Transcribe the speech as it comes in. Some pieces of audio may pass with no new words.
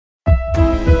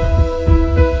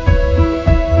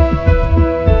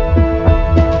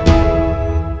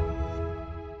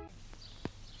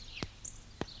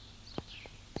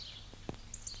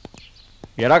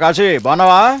ఎరా కాశీ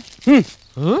బాగున్నావా?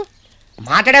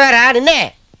 మాట్లాడేవారా నిన్నే?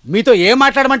 మీతో ఏం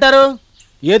మాట్లాడమంటారు?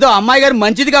 ఏదో అమ్మాయి గారు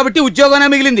మంచిది కాబట్టి ఉద్యోగమే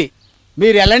మిగిలింది.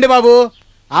 మీరు వెళ్ళండి బాబు,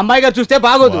 అమ్మాయి గారు చూస్తే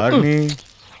బాగోదు.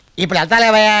 ఇప్పుడు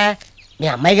వెళ్తాలేవయ్యా. మీ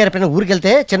అమ్మాయి గారి పైన ఊరికి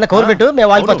వెళ్తే చిన్న కౌరు పెట్టు, మేము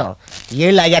వాడిపోతాం.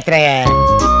 ఏళ్ళు ఆగేస్తున్నాయా?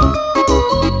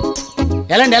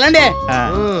 వెళ్ళండి వెళ్ళండి.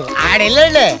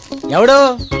 ఆడెళ్ళండి. ఎవడు?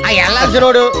 ఆ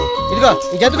వెళ్ళాల్సినోడు. ఇదిగో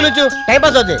ఈ జంతుకులు ఇచ్చు, టైం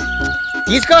పాస్ అవుద్ది.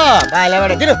 తీసుకో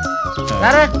బాగా తిను.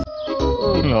 రారా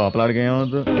లోపల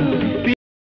ఏమవుతుంది?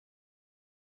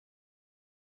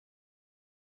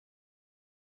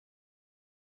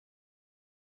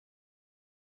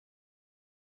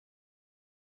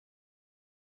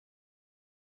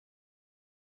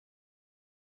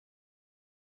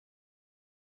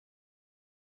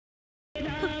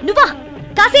 నువ్వా?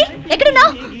 కాశీ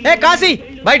ఎక్కడున్నావు? ఏ కాశీ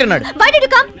బయట ఉన్నాడు. Why did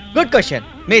you come? Good question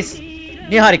miss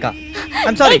Niharika.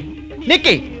 I'm sorry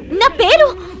Nikki. నా పేరు.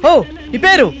 ఓ నీ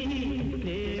పేరు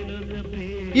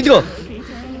ఇదిగో.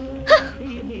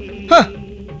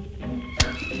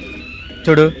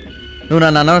 చూడు, నువ్వు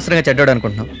నన్ను అనవసరంగా చెడ్డాడు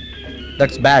అనుకుంటున్నావు.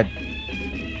 That's bad.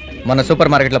 మన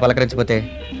సూపర్ మార్కెట్లో పలకరించకపోతే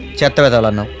చెత్త వెదవాలు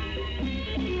అన్నావు.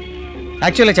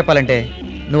 యాక్చువల్గా చెప్పాలంటే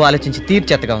నువ్వు ఆలోచించి తీరు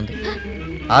చెత్తగా ఉంది.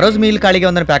 ఆ రోజు మీ ఇల్లు ఖాళీగా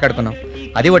ఉందని ప్యాక్ ఆడుకున్నావు.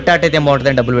 అది ఒట్టాటైతే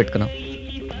బాగుంటుందని డబ్బులు పెట్టుకున్నావు.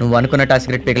 నువ్వు అనుకున్నట్టు ఆ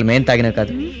సిగరెట్ పీకలు మేం తాగినవి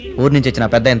కాదు, ఊరు నుంచి వచ్చిన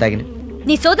పెద్ద ఆయన తాగినవి.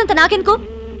 నీ సోదంతా నాకెందుకు?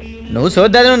 నువ్వు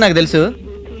సోద్దాదని నాకు తెలుసు.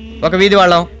 ఒక వీధి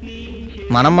వాళ్ళం,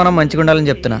 మనం మంచిగా ఉండాలని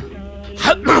చెప్తున్నా.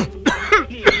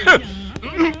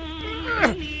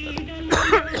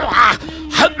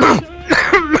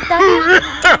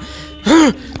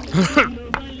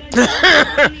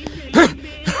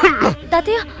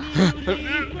 తాతయ్య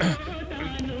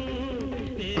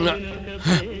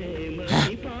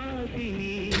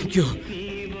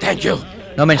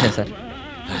నో మెన్షన్ సార్.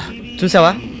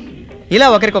 చూసావా, ఇలా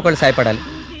ఒకరికొకరు సాయపడాలి.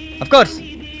 అఫ్కోర్స్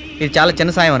ఇది చాలా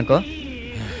చిన్న సాయం అనుకో,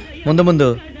 ముందు ముందు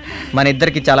మన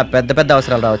ఇద్దరికి చాలా పెద్ద పెద్ద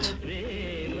అవసరాలు రావచ్చు.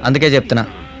 అందుకే చెప్తున్నా,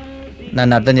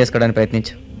 నన్ను అర్థం చేసుకోవడానికి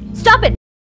ప్రయత్నించు. Stop it.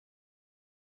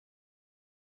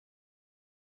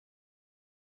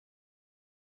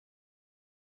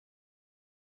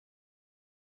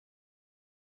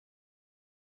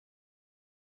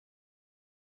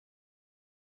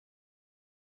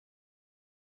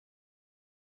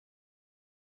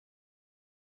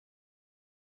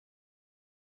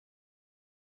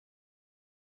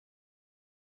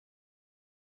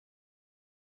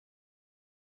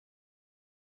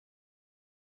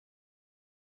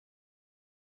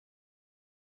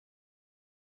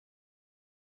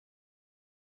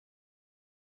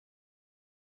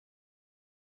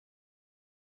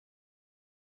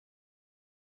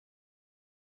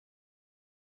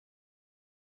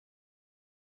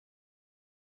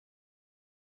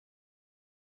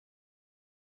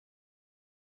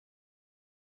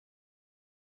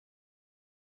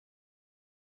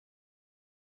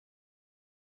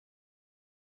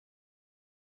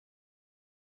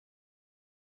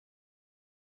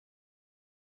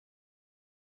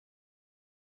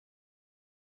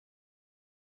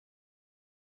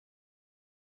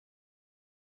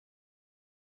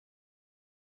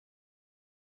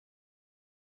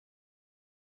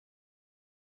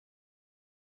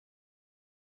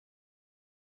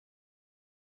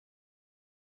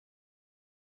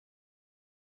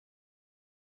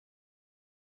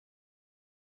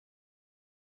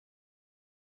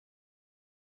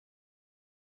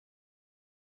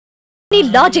 నీ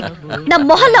లాజిక్ నా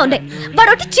మొహల్లా ఉన్నాయి. వాడు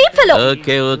ఒకటి cheap fellow.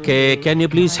 Okay okay, can you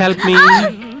please help me?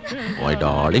 My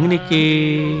darling Nikki.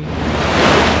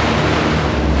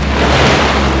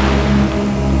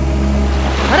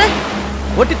 అరే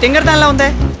ఒట్టి తింగరదానిలా ఉందే,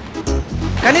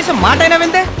 కనీసం మాట అయినా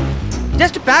విందే.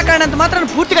 జస్ట్ ప్యాక్ అయినంత మాత్రం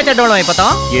పూర్తిగా చెడ్డవడం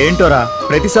అయిపోతాం. ఏంటోరా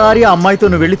ప్రతిసారి ఆ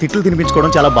అమ్మాయితో నువ్వు వెళ్ళి తిట్లు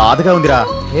తినిపించుకోవడం చాలా బాధగా ఉందిరా.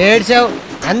 ఏడ్చావు.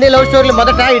 అన్ని లవ్ స్టోరీలు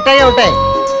మొదట ఇట్టాగే ఉంటాయి.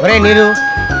 ఒరే నీరు,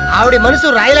 ఆవిడ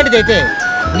మనసు రాయి లాంటిది అయితే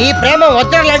నీ ప్రేమ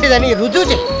వజ్రం లాంటిదని రుజువు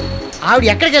చెయ్యి. ఆవిడ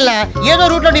ఎక్కడికి వెళ్ళా ఏదో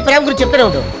రూట్లో నీ ప్రేమ గురించి చెప్తూనే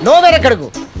ఉండు. నో వేరెక్కడకు,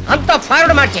 అంత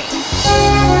ఫార్వర్డ్ మార్చే.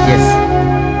 ఎస్,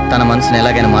 తన మనసుని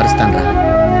ఎలాగైనా మారుస్తాను రా.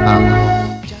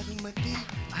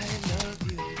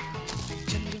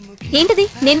 ఏంటిది?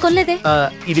 నేను కొనలేదే.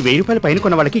 ఇది 1000 రూపాయల పైన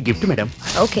కొన్న వాళ్ళకి gift madam.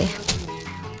 Okay.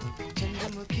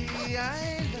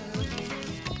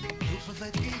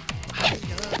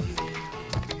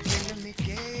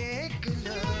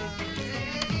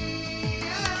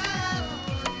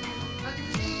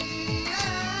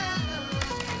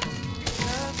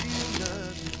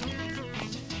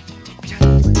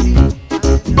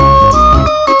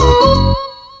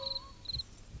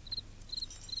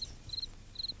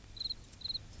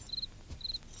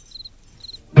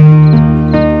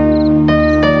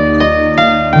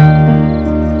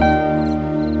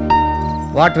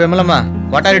 What Vimalamma,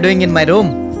 what are you doing in my room?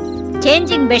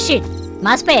 Changing bedsheet.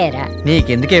 మాసిపోయారా?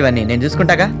 నీకెందుకే ఇవన్నీ, నేను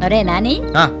చూసుకుంటాగా. ఒరే నాని,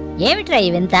 ఆ, ఏమిట్రా ఈ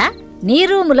వింత? నీ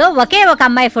రూములో ఒకే ఒక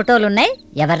అమ్మాయి ఫోటోలున్నాయి.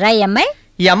 ఎవర్రా ఈ అమ్మాయి?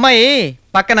 ఈ అమ్మాయి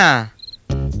పక్కన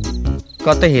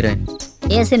కొత్త హీరోయిన్.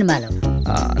 ఏ సినిమాలో?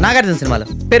 నాగార్జున సినిమాలో,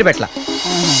 పేరు పెట్ల.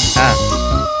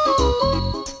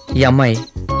 ఈ అమ్మాయి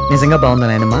నిజంగా బాగుందా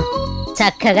నాయనమ్మా?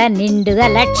 చక్కగా నిండుగా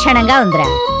లక్షణంగా ఉందిరా.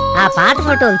 ఆ పాత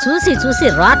ఫోటోలు చూసి చూసి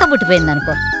రోత పుట్టిపోయింది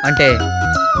అనుకో. అంటే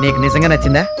నీకు నిజంగా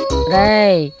నచ్చిందా?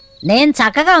 రేయ్, నేను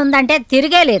చక్కగా ఉందంటే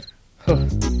తిరిగే లేదు. హో,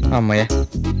 అమ్మయ్యా,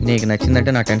 నీకు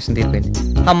నచ్చిందంటే నా టెన్షన్ తీరిపోయింది.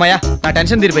 అమ్మయ్యా, నా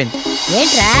టెన్షన్ తీరిపోయింది.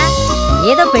 ఏంట్రా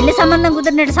ఏదో పెళ్లి సంబంధం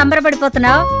కుదిరినట్టు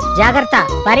సంబరపడిపోతున్నావు? జాగ్రత్త,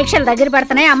 పరీక్షలు దగ్గర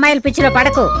పడుతున్నాయి. అమ్మాయిల పిచ్చిలో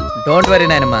పడకు. డోంట్ వరీ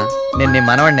నాయనమ్మా, నేను నీ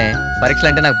మనవడినే. పరీక్షలు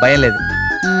అంటే నాకు భయం లేదు.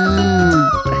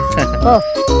 ఓ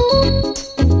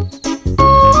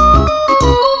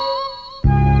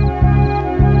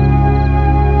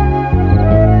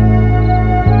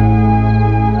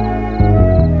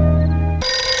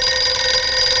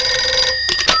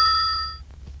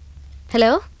హలో,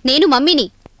 నేను మమ్మీని.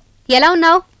 ఎలా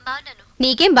ఉన్నావు?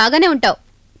 నీకేం బాగానే ఉంటావు.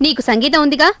 నీకు సంగీతం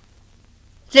ఉందిగా.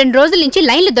 2 రోజుల నుంచి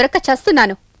లైన్లు దొరక్క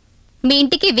చస్తున్నాను. మీ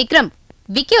ఇంటికి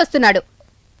విక్కీ వస్తున్నాడు.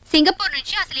 సింగపూర్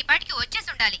నుంచి అసలు ఈ పాటికి వచ్చేసి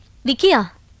ఉండాలి. వికియా?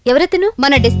 ఎవరెతను?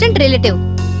 మన డిస్టెంట్ రిలేటివ్.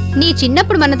 నీ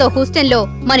చిన్నప్పుడు మనతో హూస్టన్లో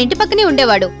మన ఇంటి పక్కనే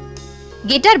ఉండేవాడు.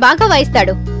 గిటార్ బాగా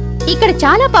వాయిస్తాడు. ఇక్కడ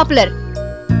చాలా పాపులర్.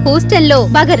 హూస్టన్లో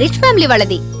బాగా రిచ్ ఫ్యామిలీ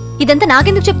వాళ్ళది. ఇదంతా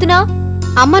నాకెందుకు చెప్తున్నావు?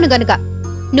 అమ్మను గనుక.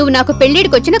 నువ్వు నాకు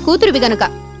పెళ్లిడికొచ్చిన కూతురువి గనుక.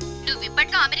 నువ్వు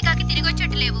ఇప్పట్లో అమెరికాకి తిరిగి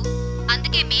వచ్చేట్టు లేవు.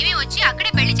 అందుకే మేమే వచ్చి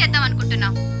అక్కడే పెళ్లి చేద్దాం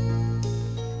అనుకుంటున్నాం.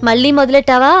 మళ్ళీ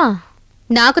మొదలెట్టావా?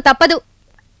 నాకు తప్పదు.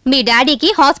 మీ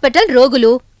డాడీకి హాస్పిటల్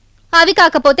రోగులు, అవి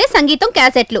కాకపోతే సంగీతం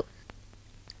క్యాసెట్లు.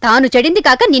 తాను చెడింది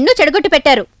కాక నిన్ను చెడగొట్టి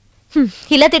పెట్టారు.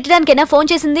 ఇలా తిట్టడానికైనా ఫోన్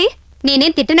చేసింది?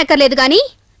 నేనేం తిట్టనక్కర్లేదు గాని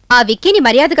ఆ విక్కీని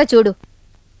మర్యాదగా చూడు.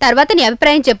 తర్వాత నీ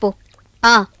అభిప్రాయం చెప్పు.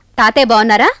 తాతయ్య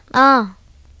బాగున్నారా?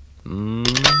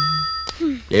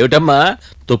 ఏమిటమ్మా,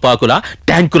 తుపాకులా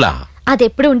ట్యాంకులా?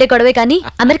 అదెప్పుడు ఉండే గొడవే కానీ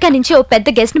అమెరికా నుంచి ఓ పెద్ద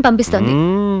గెస్ట్ ని పంపిస్తోంది.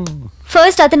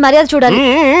 ఫస్ట్ అతని మర్యాద చూడాలి.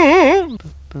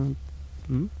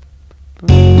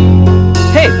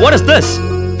 Hey, what is this?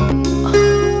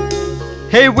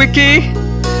 Hey, Vicky.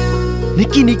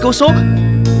 Nikki Nikoso,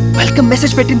 welcome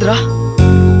message petindra.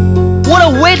 What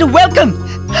a way to welcome.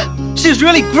 She's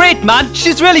really great, man.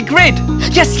 She's really great.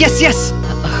 Yes.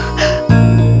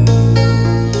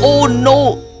 Oh no,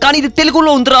 కానీ ఇది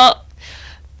తెలుగులో ఉందిరా.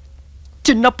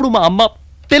 చిన్నప్పుడు మా అమ్మ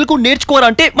తెలుగు నేర్చుకోరా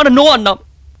అంటే మనం నో అన్నాం.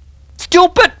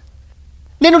 స్టూపిడ్.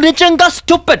 నేను నిజంగా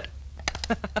స్టూపిడ్.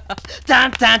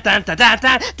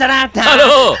 హలో,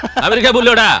 అమెరికా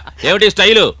బుల్లోడా, ఏమిటి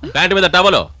స్టైలు? ప్యాంట్ మీద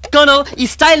టవలో. కోనో, ఈ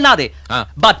స్టైల్ నాదే.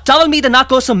 బట్ టవల్ మీద నా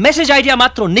కోసం మెసేజ్ ఐడియా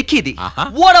మాత్రం నిక్కిది.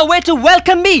 What a way to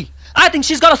welcome me. I think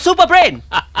she's got a super brain.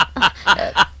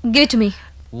 Give it to me.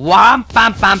 Wham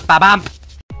pam pam pam pam.